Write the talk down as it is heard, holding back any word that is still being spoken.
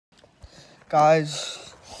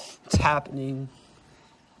Guys, it's happening.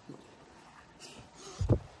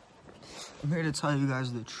 I'm here to tell you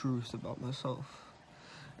guys the truth about myself.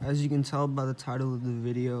 As you can tell by the title of the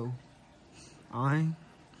video, I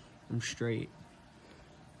am straight.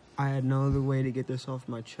 I had no other way to get this off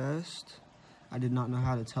my chest. I did not know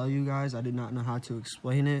how to tell you guys. I did not know how to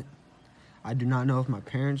explain it. I do not know if my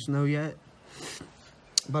parents know yet.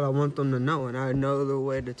 But I want them to know, and I had no other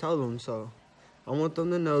way to tell them, so I want them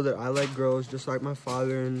to know that I like girls just like my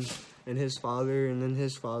father and his father and then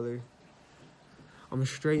his father. I'm a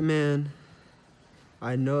straight man. I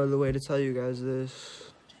had no other way to tell you guys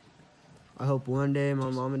this. I hope one day my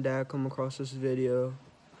mom and dad come across this video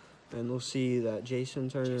and they'll see that Jason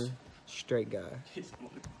Turner, straight guy.